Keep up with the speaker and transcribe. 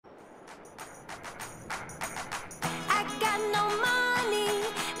I got no money,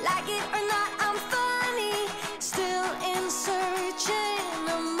 like it or not, I'm funny. Still in searching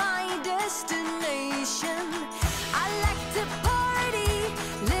of my destination. I like to party,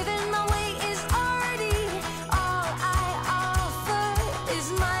 living my way is arty. All I offer is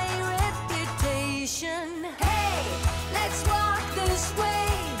my reputation. Hey, let's walk this way.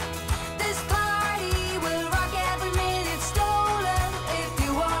 This party will rock every minute stolen. If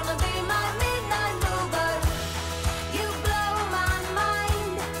you wanna be my midnight mover, you blow my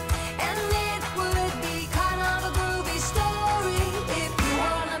mind. And it would be kind of a groovy story. If you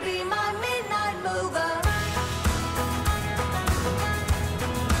wanna be my midnight mover.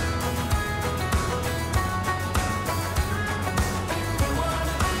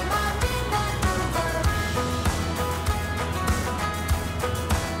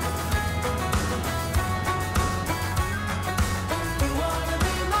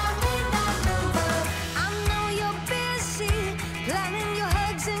 I know you're busy planning your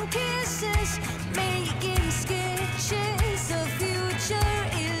hugs and kisses, making sketches of future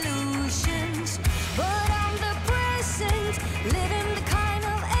illusions. But I'm the present, living the kind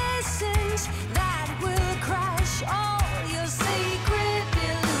of essence that will crush all your sacred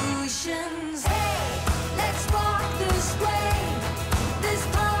illusions. Hey, let's walk this way. This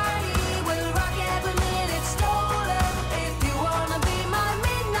party will rock every minute stolen. If you wanna be my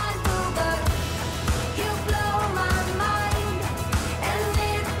midnight mover, you blow my mind. And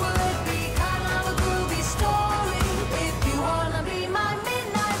it would be kind of a groovy story. If you wanna be my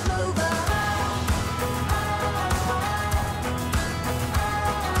midnight mover.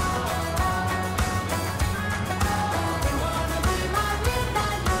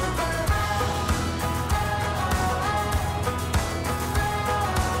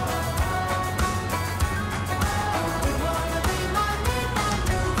 You wanna be my midnight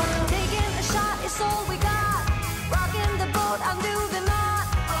mover. Taking a shot is all we got. Rocking the boat, undo the knot.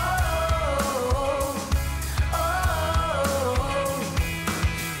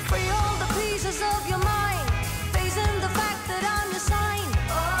 Free all the pieces of your mind, facing the fact that I'm your sign.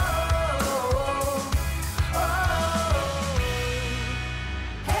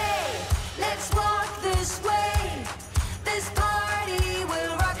 Hey, let's walk this way. This party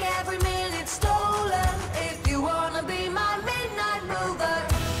will rock every minute stolen. If you wanna be my midnight mover,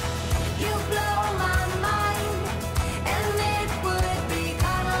 you blow my mind. And it would be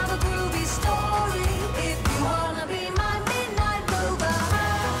kind of a groovy story. If you wanna be my midnight mover.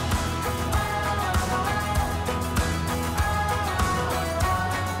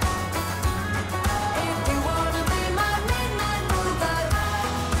 If you wanna be my midnight mover.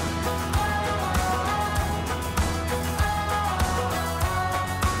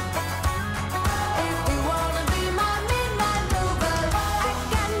 If you wanna be my midnight mover. I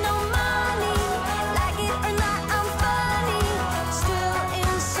got no money, like it or not, I'm funny. Still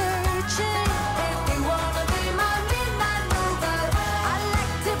in searching. If you wanna be my midnight mover. I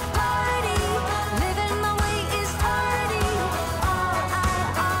like to party, living my way is arty. All I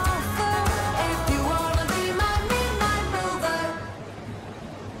offer. If you wanna be my midnight mover.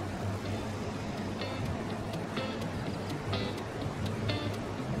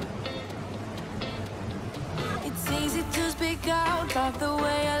 It's easy to speak out of the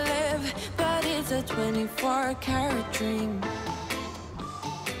way I live, but it's a 24-karat dream.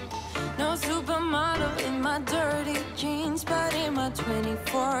 No supermodel in my dirty jeans, but in my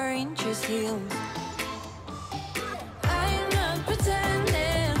 24-inch heels. I am not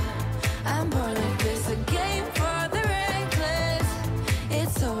pretending, I'm born like this, a game for the reckless.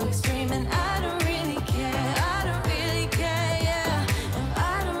 It's so extreme and I don't really care, I don't really care, yeah. No,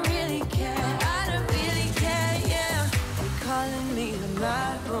 I don't really care, I don't really care, yeah. They're calling me a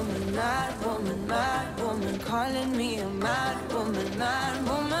mad woman, mad woman, mad woman. Calling me a mad woman, mad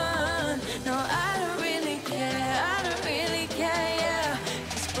woman. No, I don't really care, I don't really care, yeah.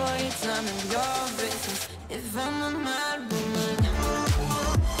 'Cause boy, it's none of your business if I'm a mad woman.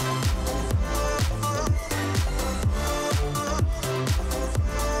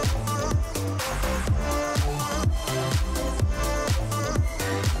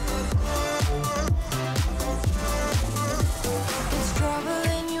 It's trouble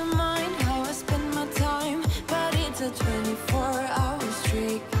in your mind how I spend my time, but it's a 24-hour stream.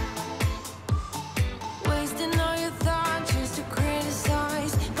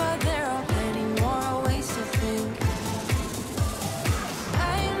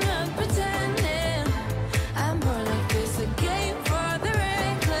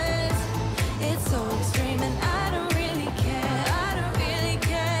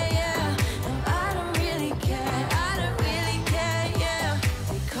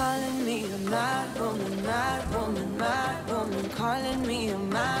 mad woman, mad woman, mad woman, calling me a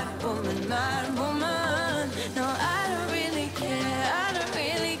mad woman, mad woman. No, I don't really care, I don't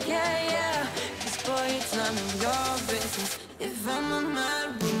really care, yeah. 'Cause boy, it's none of your business if I'm a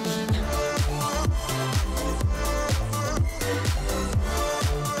mad woman.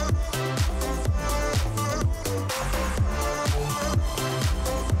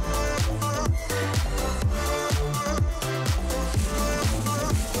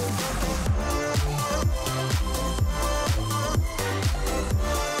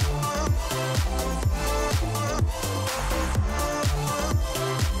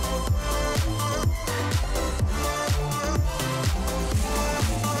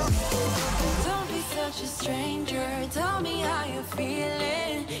 Tell me how you're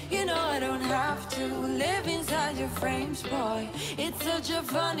feeling. You know I don't have to live inside your frames, boy. It's such a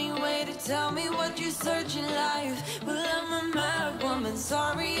funny way to tell me what you search in life. Well, I'm a mad woman,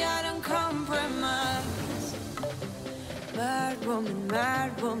 sorry I don't compromise. Mad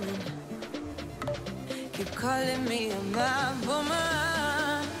woman, keep calling me a mad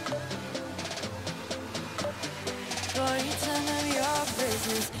woman. Boy, it's none of your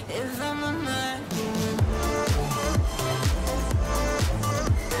business if I'm a mad woman.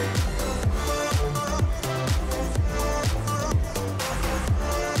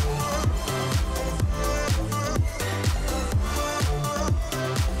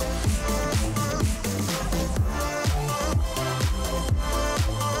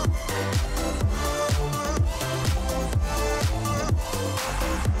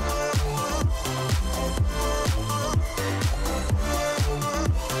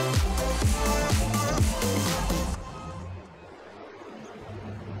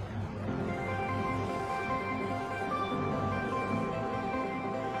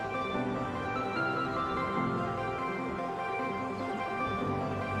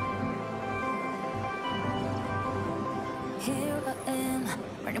 Here I am,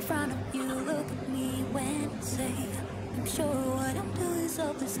 right in front of you. Look at me when I say I'm sure what I'm doing is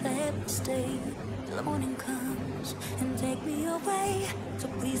all this let me stay till the morning comes and take me away. So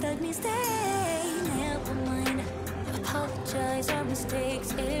please let me stay. Never mind, apologize our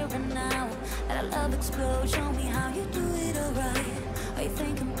mistakes here and now. Let our love explode. Show me how you do it alright. Are you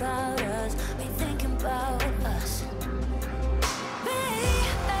thinking about us? Are you thinking about us?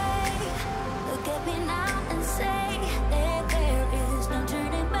 Baby, look at me now and say that there is no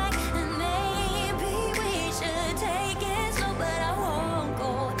turning back, and maybe we should take it slow, but I won't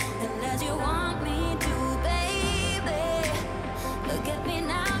go unless you want me to, baby. Look at me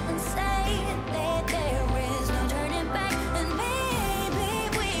now and say that there is no turning back, and maybe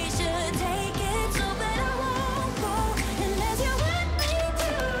we should take it slow, but I won't go unless you want me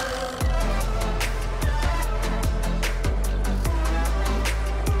to.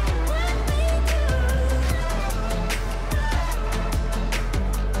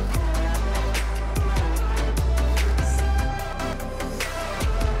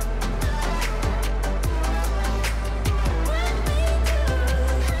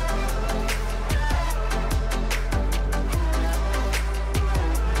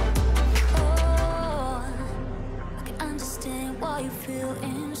 You feel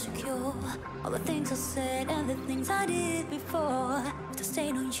insecure. All the things I said and the things I did before, to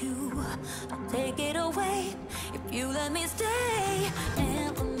stain on you, I'll take it away if you let me stay.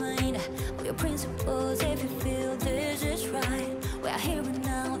 Never mind all your principles if you feel this is right. We're here and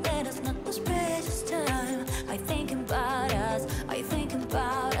now, let us not lose precious time by thinking about